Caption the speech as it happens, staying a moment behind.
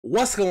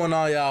What's going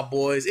on, y'all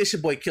boys? It's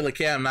your boy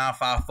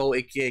KillaCam954,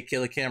 aka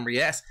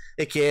KillaCamReacts,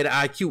 aka the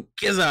IQ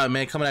Gizzard,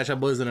 man. Coming at y'all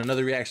boys in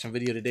another reaction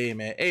video today,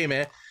 man. Hey,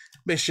 man,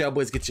 make sure y'all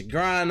boys get your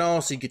grind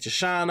on, so you get your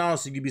shine on,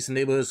 so you can be some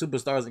neighborhood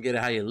superstars and get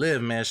it how you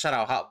live, man. Shout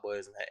out Hot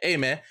Boys, man. Hey,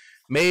 man,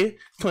 May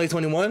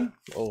 2021.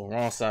 Oh,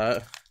 wrong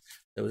side.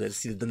 There was to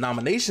see the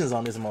nominations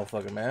on this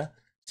motherfucker, man.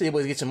 So you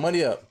boys get your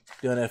money up,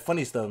 doing that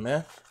funny stuff,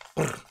 man.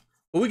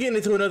 But we're getting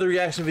into another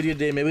reaction video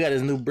today, man. We got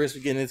this new BRIS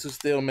we're getting into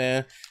still,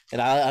 man.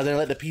 And I didn't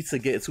let the pizza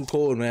get too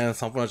cold, man.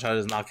 So I'm gonna try to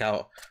just knock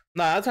out.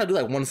 Nah, I try to do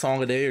like one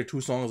song a day or 2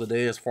 songs a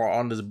day as far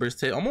on this BRIS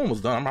tape. I'm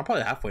almost done. I'm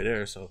probably halfway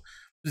there, so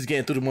just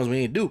getting through the ones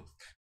we need to do.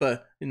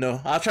 But you know,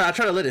 I try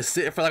to let it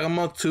sit for like a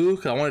month too,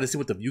 cause I wanted to see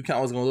what the view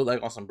count was gonna look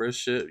like on some BRIS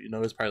shit. You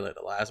know, it's probably like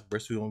the last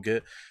BRIS we gonna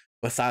get,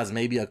 besides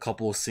maybe a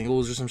couple of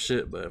singles or some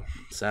shit. But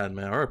sad,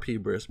 man. R.I.P.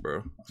 BRIS,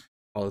 bro.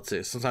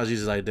 Politics. Sometimes you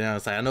just like, damn,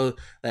 it's like, I know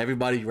that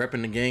everybody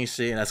repping the gang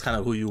shit and that's kind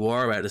of who you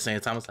are, but at the same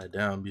time it's like,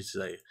 damn, you just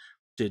like,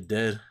 shit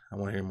dead. I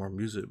want to hear more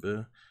music,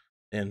 bro,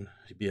 and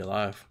be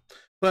alive.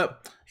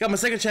 But I got my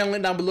second channel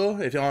link down below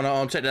if you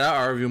want to check that out.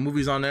 I review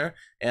movies on there,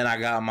 and I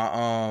got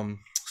my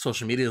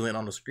social media link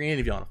on the screen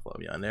if you want to follow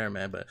me on there,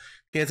 man. But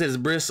can't say this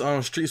BRIS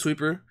Street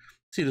Sweeper.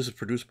 See, this is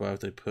produced by,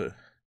 if they put,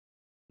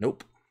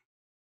 nope,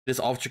 this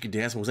off Tricky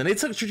Dance Moves, and they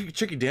took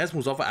Tricky Dance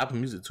Moves off of Apple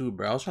Music too,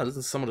 bro. I was trying to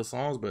listen to some of the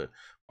songs, but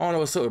I don't know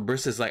what's up with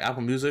BRIS. It's like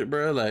Apple Music,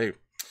 bro. Like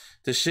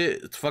this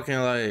shit, it's fucking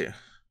like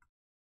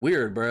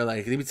weird, bro.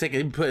 Like they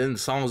be putting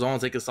songs on,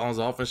 taking songs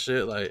off and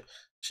shit. Like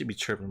should be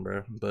tripping,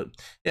 bro. But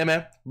yeah,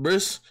 man,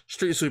 BRIS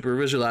Street Sweeper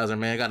Visualizer,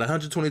 man, got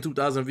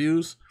 122,000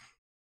 views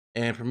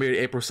and premiered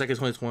April 2nd,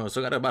 2021.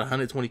 So got about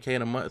 120K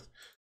in a month.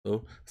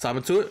 So let's hop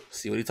into it.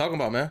 See what he's talking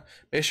about, man.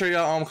 Make sure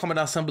y'all comment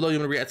down some below you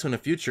want to react to in the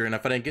future, and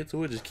if I didn't get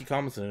to it, just keep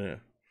commenting it.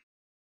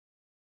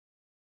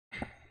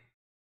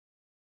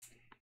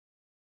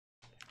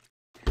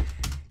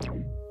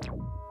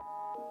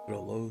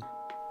 Real low.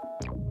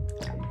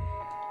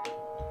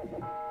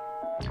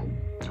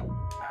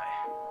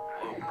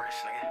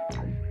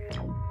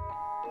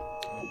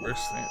 BRIS,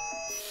 nigga.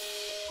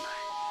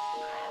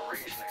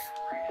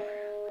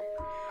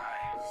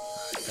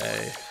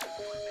 Hey.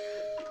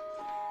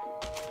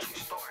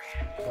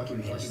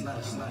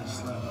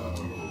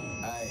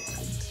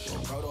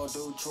 Bro don't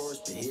do chores,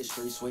 but his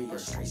street sweeper.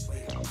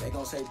 They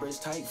gon' say BRIS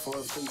tight for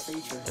a free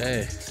feature.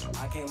 Hey.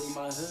 I can't leave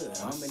my hood,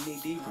 I'm a knee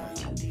deeper.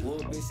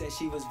 Little bitch said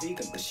she was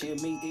vegan, but she a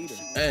meat eater.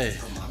 Hey.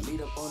 Put my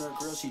meat up on her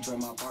grill, she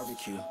drank my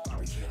barbecue.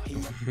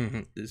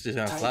 This is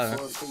sounds fly.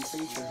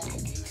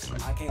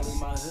 I can't leave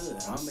my hood,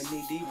 I'm a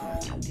knee deeper.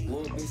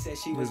 Little bitch said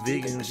she was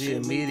vegan, she a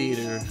meat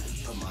eater.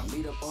 Put my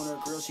meat up on her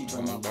grill, she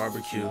drank my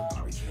barbecue.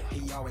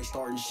 He always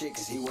starting shit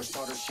cause he wore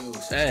starter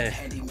shoes. Hey.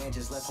 Handyman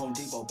just left Home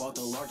Depot, bought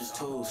the largest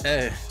tools.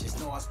 Hey. Just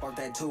know I sparked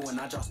that too and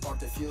I just sparked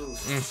the fuse.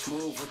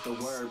 Smooth with the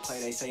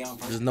wordplay, they say I'm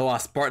just know I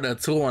sparked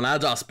that too and I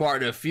just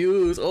sparked the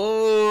fuse.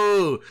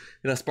 Oh,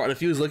 you know, spark the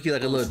fuse look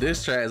like a little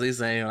diss track. They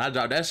saying when I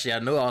dropped that shit, I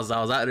know I was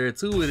out there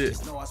too with it.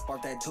 Just know I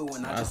sparked that too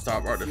and I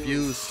sparked the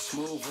fuse.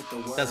 Smooth with the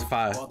word, that's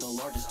fire. Bought the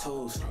largest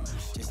tools.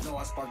 Just know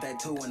I sparked that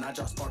too and I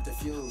just sparked the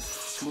fuse.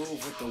 Smooth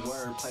with the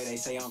wordplay, they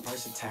say I'm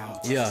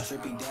versatile. Yeah.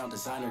 Trippy down,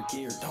 designer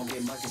gear, don't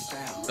get mucking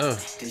style.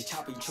 This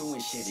choppy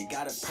chewing shit, it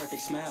got a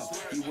perfect smell.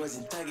 You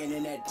wasn't thugging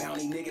in that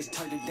bounty, niggas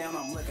turned it down.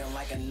 I'm looking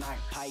like a knock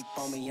pipe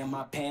on me in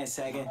my pants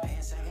sagging.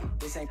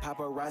 This ain't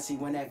paparazzi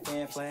when that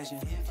fan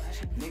flashing.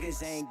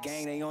 Niggas ain't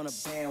gang, they on a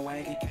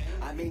bandwagon.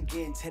 I been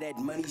getting to that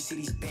money, see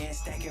these bands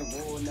stacking.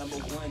 Rule number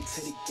 1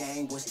 to the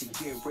gang was to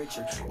get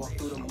richer. Walk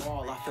through the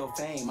mall, I felt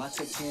fame, I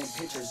took 10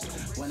 pictures.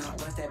 When I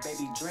bust that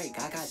baby Drake,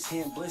 I got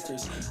 10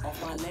 blisters.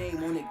 Off my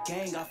name on the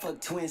gang, I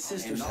fucked twin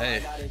sisters.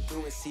 Hey.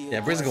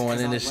 Yeah, BRIS going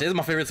in this shit. It's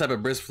my favorite type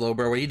of BRIS flow,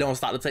 bro, where he don't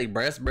stop to take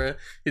breaths, bro.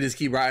 He just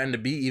keep riding the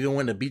beat even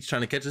when the beat's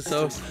trying to catch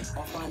itself.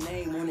 Off my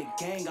name on the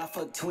gang, I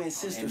fucked twin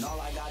sisters. And all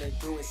I gotta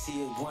do is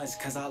see it once,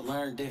 cause I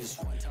learned this.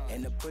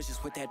 In the bushes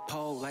with that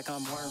pole like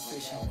I'm worm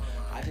fishing.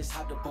 I just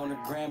hopped up on the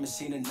gram and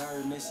seen a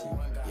nerd missing.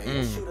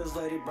 Yeah, shooters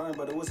let it burn,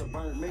 but it was a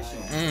burnt mission.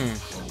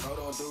 Bro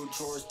don't do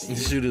chores, the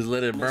shooters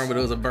let it burn, but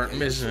it was a burnt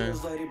mission.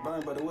 Shooters let it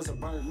burn, but it was a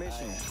burnt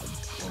mission.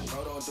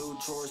 Bro don't do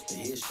chores, but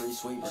his street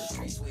sweeper.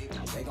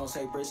 They gon'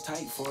 say BRIS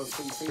tight for a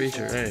free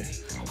feature. Hey.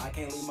 I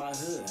can't leave my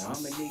hood,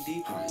 I'm a knee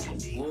deeper.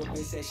 Little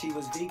bitch said she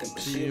was vegan,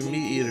 but she a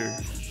meat eater.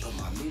 Put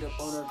my meat up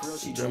on her grill,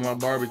 she drank my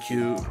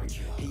barbecue.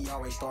 He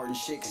always starting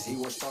shit cause he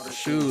wore starter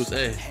shoes.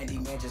 Hey.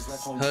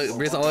 Hook,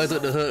 BRIS always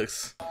with the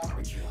hooks.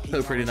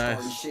 Hook pretty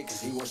nice.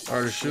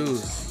 Starter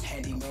shoes.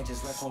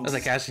 That's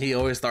like actually he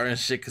always starting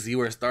shit cause he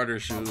wears starter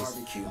shoes.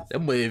 That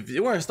boy, if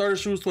you wearing starter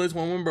shoes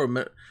 2021,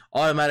 bro,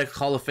 automatic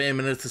Hall of Fame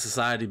into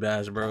society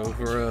badge, bro.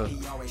 For real.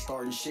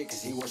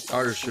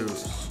 Starter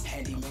shoes.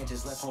 Handyman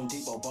just left Home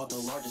Depot, bought the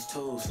largest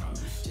tools.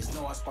 Just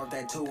know I sparked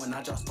that too and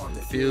I just sparked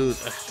the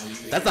fuse.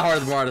 That's the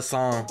hardest part of the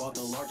song.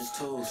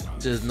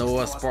 Just know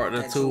I sparked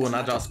the two and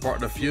I just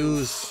sparked the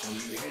fuse.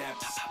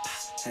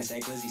 That's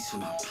that glizzy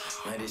suit.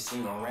 Let it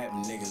sing on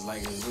rapping niggas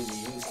like it's Whitney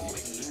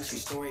Houston. True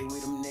story, we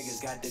them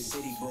niggas got the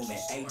bitty booming.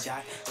 Hey,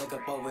 Jock, look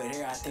up over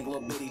there, I think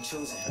Lil Bitty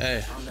choosing.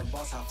 Hey. I'm the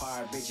boss, I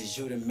fire bitches,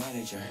 you the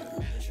manager.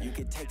 You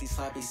can take these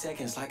sloppy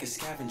seconds like a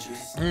scavenger.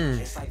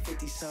 It's like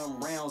 50-some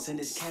rounds in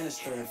this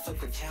canister. Flip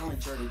the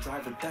challenger, the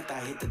driver ducked, I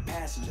hit the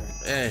passenger.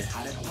 Hey.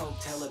 I done poke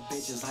tell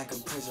bitches like a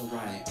prison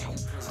riot.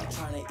 I'm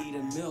trying to eat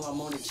a meal,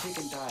 I'm on a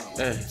chicken diet.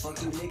 Hey.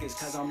 Fuck you niggas,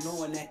 cause I'm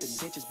knowing that the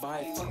bitches buy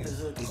it. Fuck the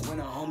hood, cause when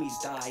the homies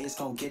die, it's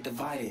gonna get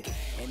divided.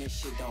 And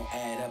this shit don't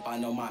add up, I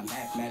know my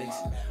mathematics.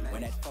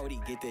 When that 40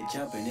 get that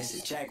jumping, it's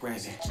a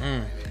jackrabbit.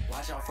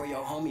 Watch out for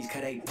your homies,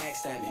 cause they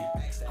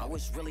backstabbing. I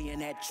was really in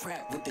that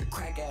trap with the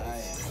crack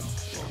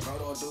addicts. Bro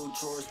don't do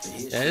chores, but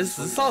yeah, it's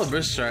a solid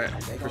BRIS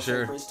track, for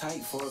sure. I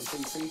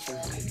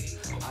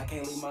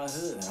can't leave my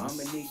hood, I'm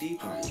in knee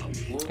deeper.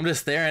 I'm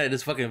just staring at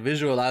this fucking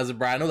visualizer,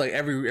 bro. I know like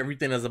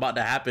everything that's about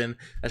to happen.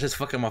 That's just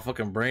fucking my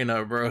fucking brain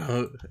up,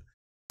 bro.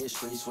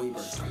 Street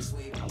sweeper.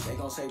 They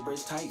gon' say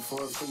BRIS tight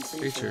for a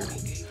free feature.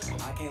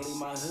 I can't leave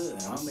my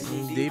hood, I'm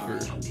in knee deeper.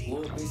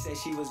 Little bitch said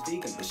she was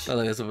vegan, but so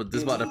like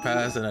this about to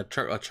pass, and a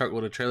truck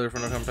with a trailer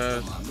finna come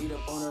past. I meet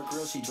up on her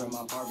grill, she drank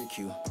my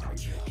barbecue.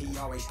 He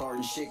always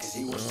starting shit cause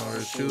he was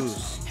starting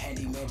shoes.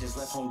 Handyman just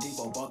left Home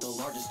Depot, bought the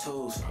largest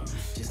tools.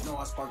 Just know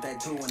I sparked that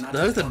too when I.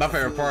 That's my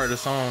favorite part of the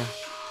song.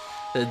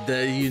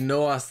 That you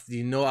know I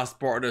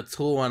sparked the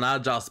tool and I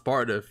just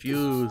sparked the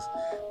fuse.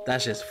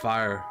 That's just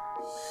fire.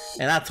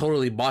 And I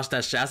totally botched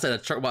that shit. I said a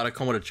truck about to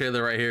come with a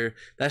trailer right here.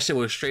 That shit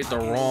was straight the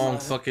wrong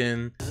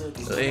fucking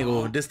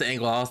angle. This the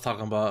angle I was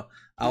talking about.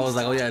 I was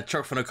like, oh yeah, a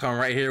truck finna come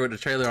right here with the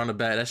trailer on the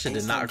back. That shit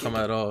did not come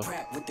at all.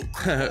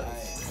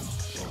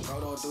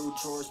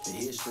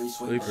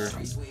 Sweeper.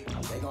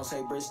 They gon'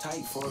 say BRIS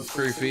tight for a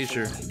free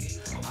feature.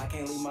 I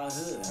can't leave my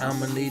hood.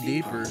 I'm a knee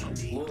deeper.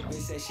 Little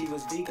bitch said she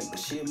was vegan, but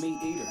she a meat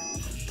eater.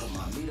 Put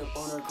my meat up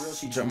on her grill,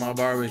 she jumped my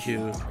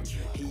barbecue.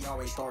 He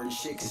always starting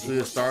shit cause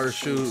he started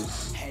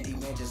shoes.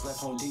 Handyman just left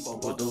Home Depot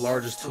with the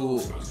largest tool.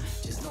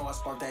 Just know I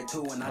sparked that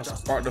too and I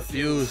just sparked the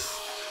fuse.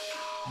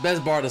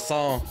 Best bar of the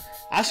song.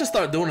 I should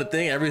start doing the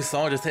thing every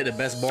song, just take the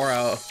best bar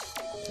out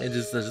and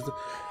just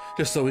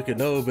so we can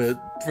know. But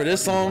for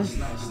this song,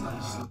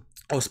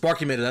 oh,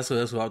 Sparky made it. That's what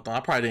I thought. I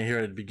probably didn't hear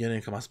it at the beginning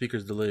because my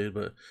speaker's delayed.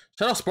 But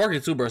shout out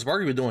Sparky too, bro.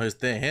 Sparky be doing his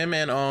thing. Him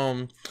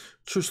and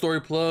True Story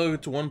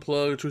Plug,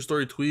 True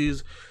Story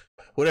Tweez,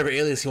 whatever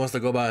alias he wants to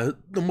go by.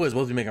 Them boys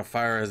both be making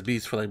fire ass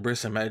beats for like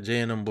BRIS and Matt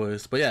J and them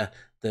boys. But yeah,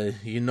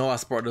 I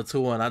sparked the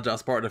tool and I just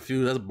sparked the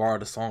fuse. That's bar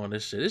of the song on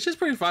this shit. It's just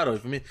pretty fire though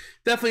for me.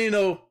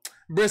 Definitely,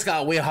 BRIS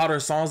got way hotter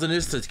songs than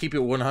this to keep it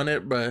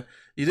 100, but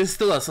it is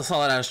still a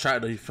solid ass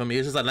track though for me.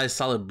 It's just a nice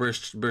solid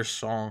BRIS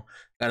song.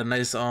 Got a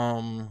nice what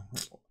I'm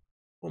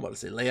about to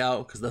say,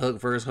 layout, because the hook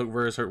verse.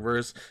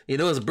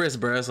 It's BRIS,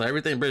 bro. So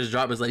everything BRIS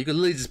drop is like you can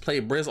literally just play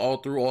BRIS all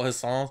through all his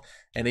songs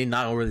and they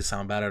not gonna really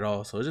sound bad at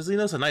all. So it's just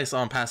it's a nice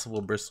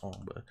passable BRIS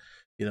song, but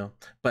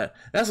but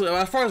that's what,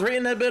 as far as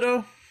rating that bit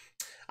though,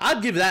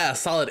 I'd give that a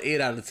solid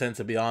 8 out of 10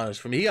 to be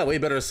honest. For me, he got way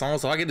better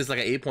songs, so I get this like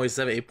an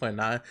 8.7,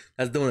 8.9.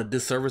 That's doing a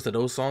disservice to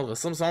those songs.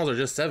 Some songs are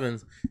just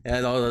 7s,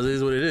 and it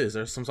is what it is.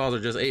 Or some songs are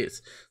just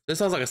 8s. This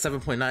sounds like a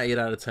 7.9, 8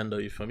 out of 10 though.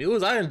 You feel me?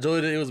 I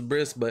enjoyed it. It was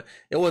BRIS, but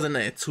it wasn't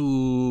that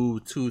too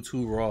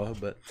raw.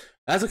 But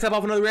that's a cap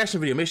off another reaction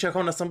video. Make sure you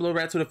comment some below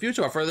react to the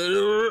future or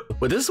further.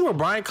 But this is where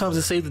Brian comes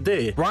to save the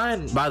day.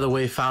 Brian, by the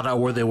way, found out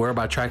where they were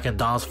by tracking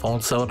Dom's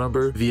phone cell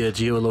number via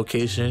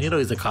geolocation.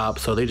 He's a cop,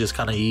 so they just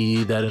kind of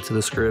eat that into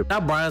the script.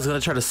 Now Brian's gonna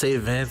try to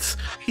save Vince.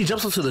 He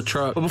jumps into the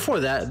truck, but before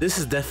that, this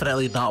is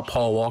definitely not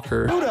Paul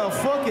Walker. Who the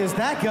fuck is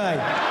that guy?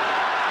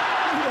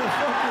 Who the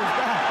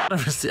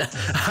fuck is that?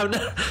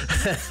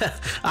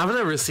 I've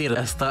never seen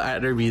a stunt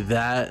actor be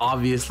that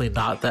obviously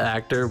not the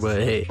actor,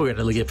 but hey, we're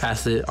gonna get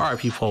past it.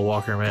 RIP Paul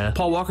Walker, man.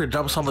 Paul Walker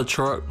jumps on the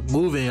truck,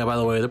 moving, by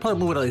the way. They're probably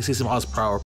moving at like 60 miles per hour.